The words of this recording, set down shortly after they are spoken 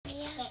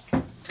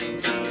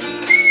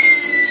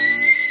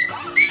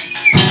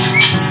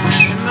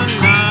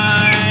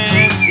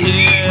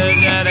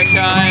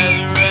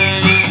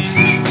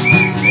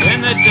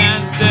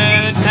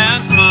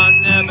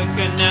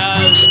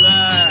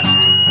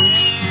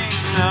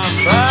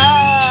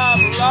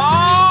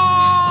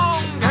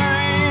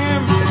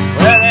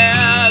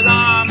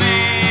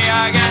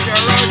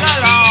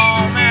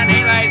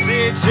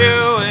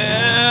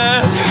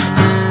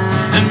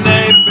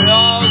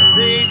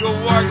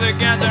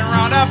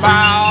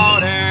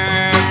about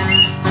it.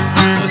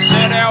 The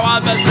city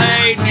was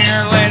besieged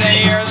nearly the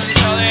years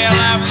until the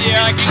 11th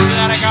year. The king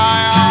set a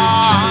guy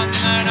on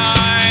the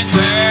 9th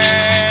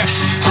day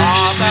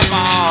of the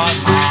month.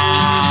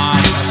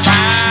 The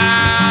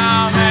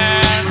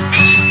famine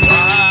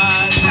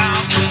was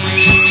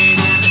complete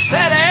in the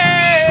city.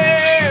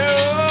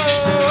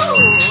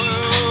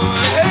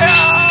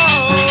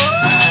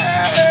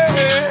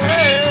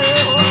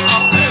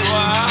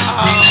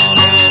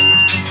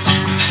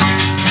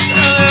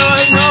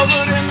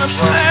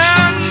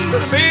 Plan for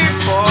the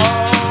people.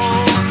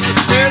 The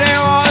city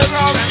was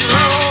broken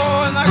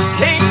through, and the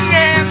king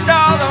and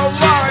all the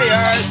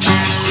warriors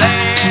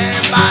lay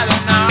by the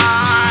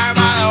night,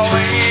 by the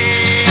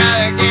way,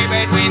 the gate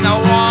between the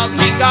walls,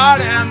 king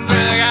guarding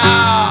through the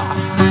gap.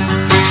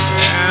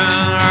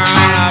 And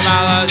around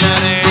about the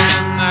city,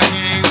 and the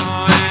king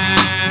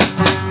went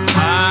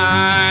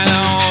by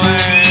the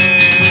way,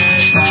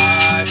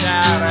 such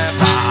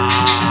everybody.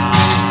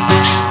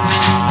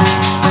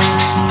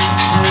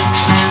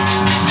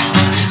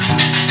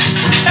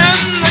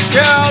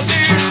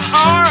 Chaldean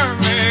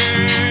army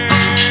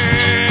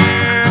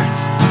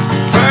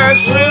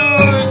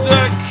pursued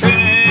the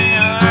king,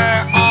 and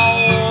they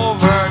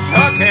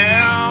overtook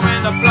him in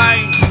the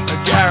plain of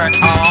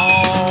Jericho,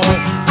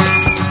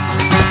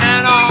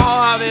 and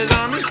all of his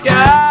army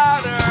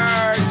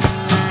scattered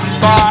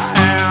by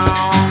him.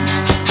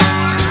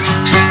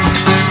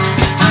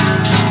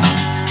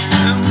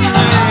 And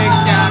they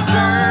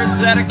captured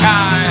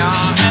Zedekiah,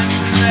 and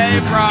they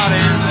brought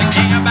in the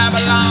king of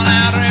Babylon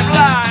out of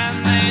Riblah.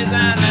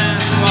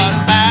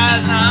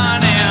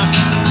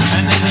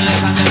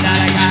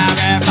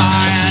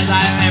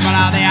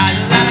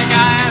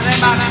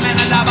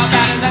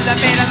 The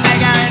feet of the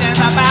garden in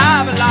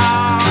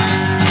Babylon.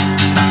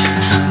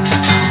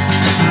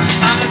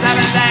 On the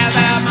 7th day of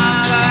the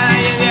month of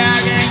the year,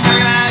 King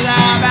Nebuchadnezzar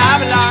of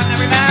Babylon,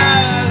 every man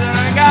is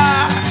a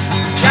god.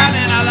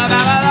 Captain of the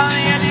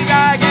Babylonian, you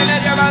God, King of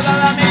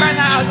Jerusalem, he burned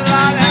the house of the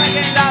Lord, and the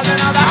king's house, and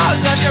all the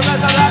houses of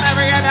Jerusalem,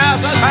 every house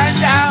was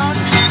burned down.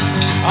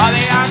 All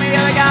the army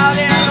of the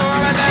Chaldeans who were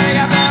with the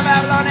captain of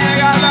Babylon, and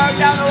God broke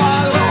down the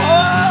walls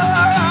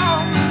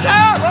around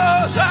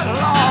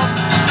Jerusalem.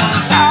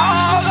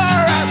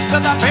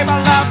 The people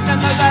left in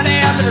the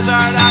city of the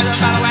desert, I just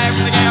got away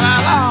from the king of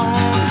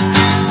Babylon.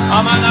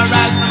 Among the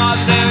rest of the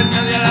multitude,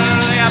 the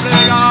captain of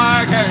the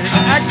guard carried him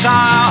in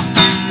exile.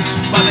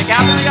 But the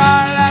captain of the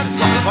guard left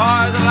some of the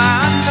boys of the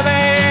land to be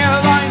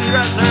vine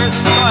dressers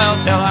and soil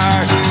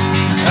tillers,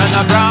 and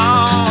the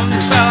bronze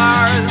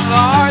pillars in the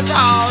Lord's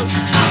house,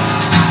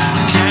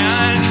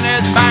 and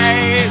its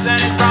base and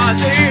its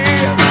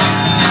bronzes.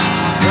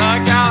 The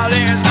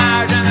Chaldeans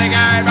marched and they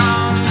carried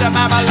from to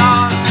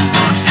Babylon.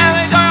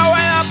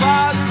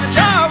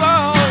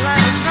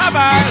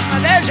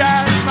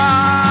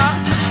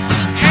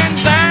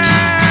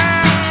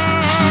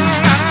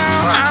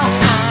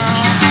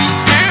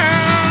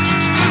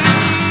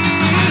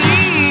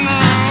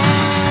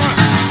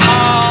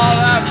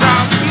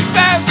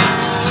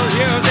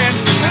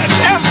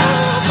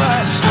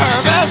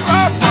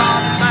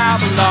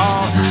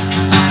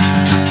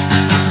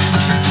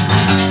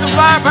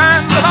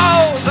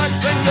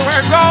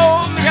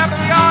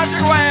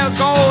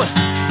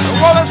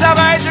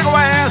 Took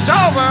away his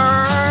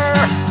silver.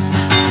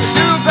 The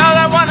two fell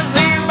at one of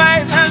these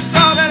base and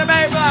sold it a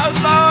base without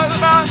slow the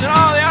bones and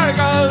all the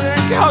articles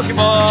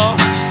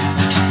incalculable.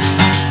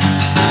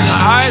 The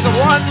height of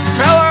one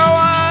pillar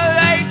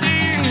was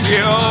 18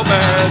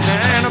 cubits,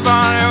 and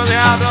upon it was the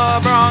capital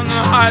of bronze,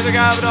 and the height of the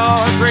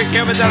capital was 3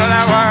 cubits out of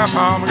that wire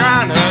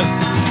pomegranates.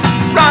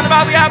 Round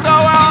about the capital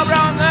were all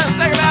bronze, and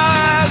the second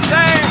about the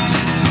same,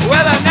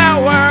 with a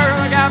network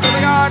of the capital of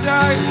the guard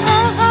dog.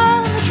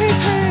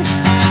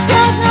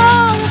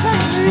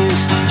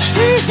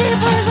 These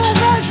keepers of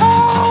the show.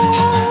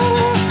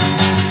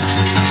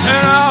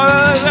 And all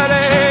of the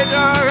city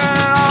took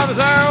an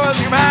officer with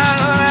the command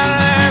of the man,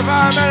 and they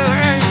fought better than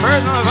any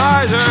personal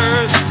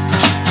advisors.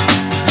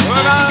 Who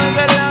about the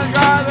city and the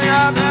guards, the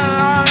captain of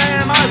the army,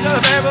 and most of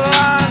the people of the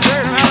land,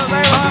 took them out of the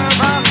table and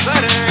found the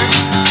city.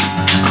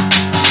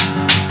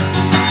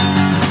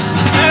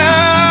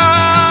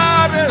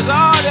 And it was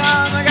all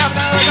done, the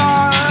captain of the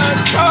guard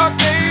took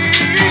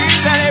these,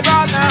 and he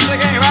brought them to the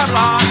king of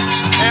Babylon.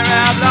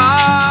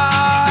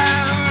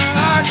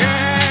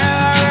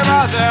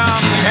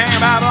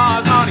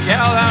 Babylon's going to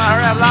kill them. I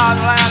read Lord,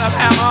 the land of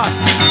Hammer.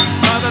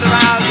 Mother of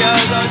Damascus,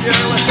 the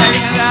Jew was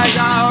taking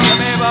action over the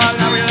people.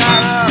 Now we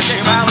left the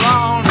king of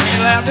Babylon. He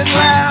left his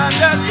land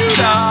of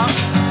Judah.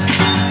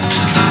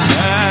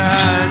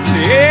 And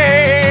he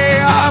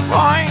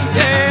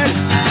appointed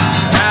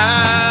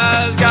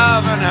as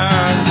governor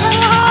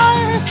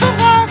Elias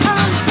of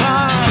Arkham,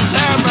 son of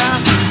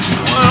Shaphan,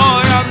 when all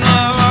the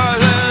governor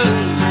was,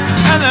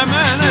 and the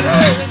men that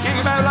hated the king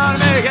of Babylon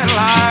to make it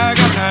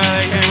like governor.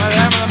 They came with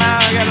him with a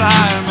man to get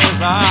life.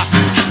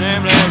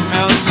 Namely,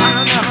 Mel, son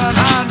of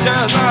Nephilim,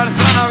 Jezreel,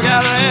 son of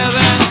Galilee,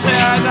 then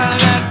Sarah, son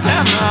of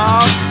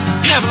Timnah,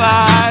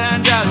 Nephilim,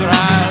 and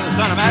Jezreel,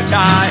 son of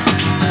Magi,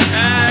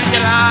 and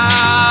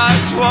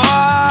Gilad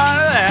swore.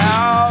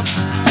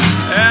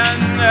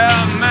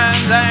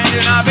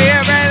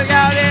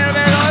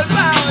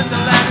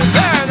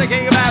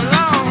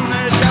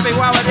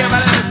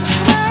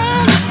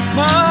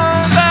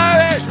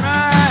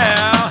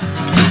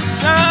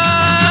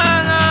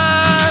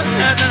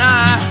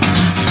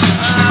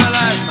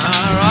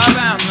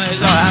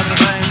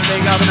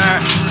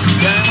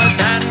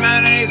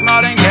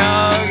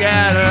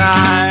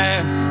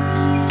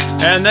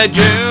 the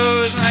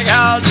Jews and the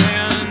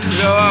Chaldeans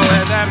who were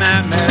with him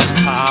at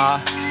Mizpah.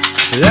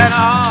 Then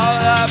all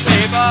the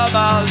people,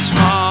 both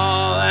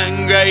small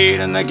and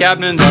great, and the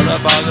captains of the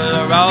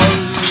fathers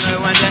arose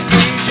and went to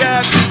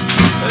Egypt.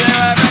 They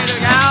were afraid of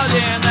the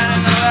Chaldeans, and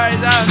in the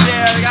 37th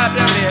year the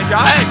captivity of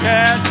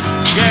Jehoiakim,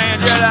 king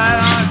of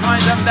Judah, on the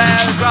 27th day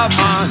of the 12th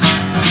month.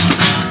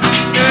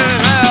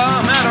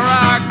 Israel met a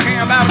rock, king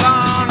of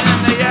Babylon, in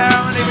the year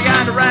when he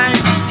began to reign.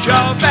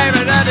 Show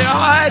favor to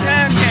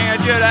Jehoiakim, king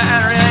of Judah,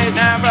 and raised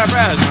him for a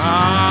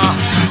prisoner.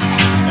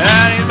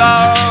 And he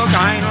spoke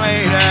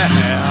kindly to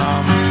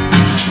him,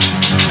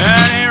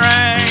 and he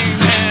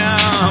reigned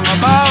him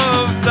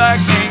above the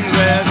kings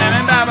with him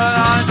in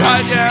Babylon,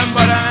 judged him,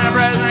 put him in a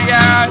prison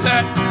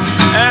garrison,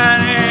 and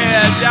he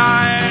had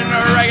dined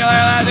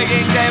regularly at the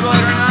king's table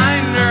as a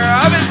reminder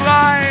of his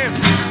life.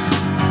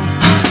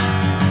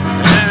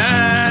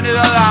 And his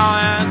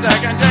allowance, a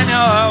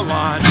continual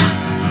one,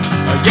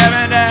 was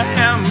given to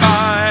him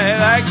by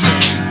the king.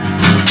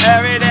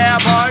 Every day a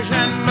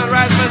portion for the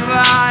rest of his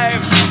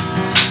life.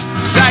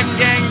 2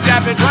 Kings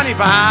chapter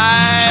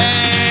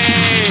 25.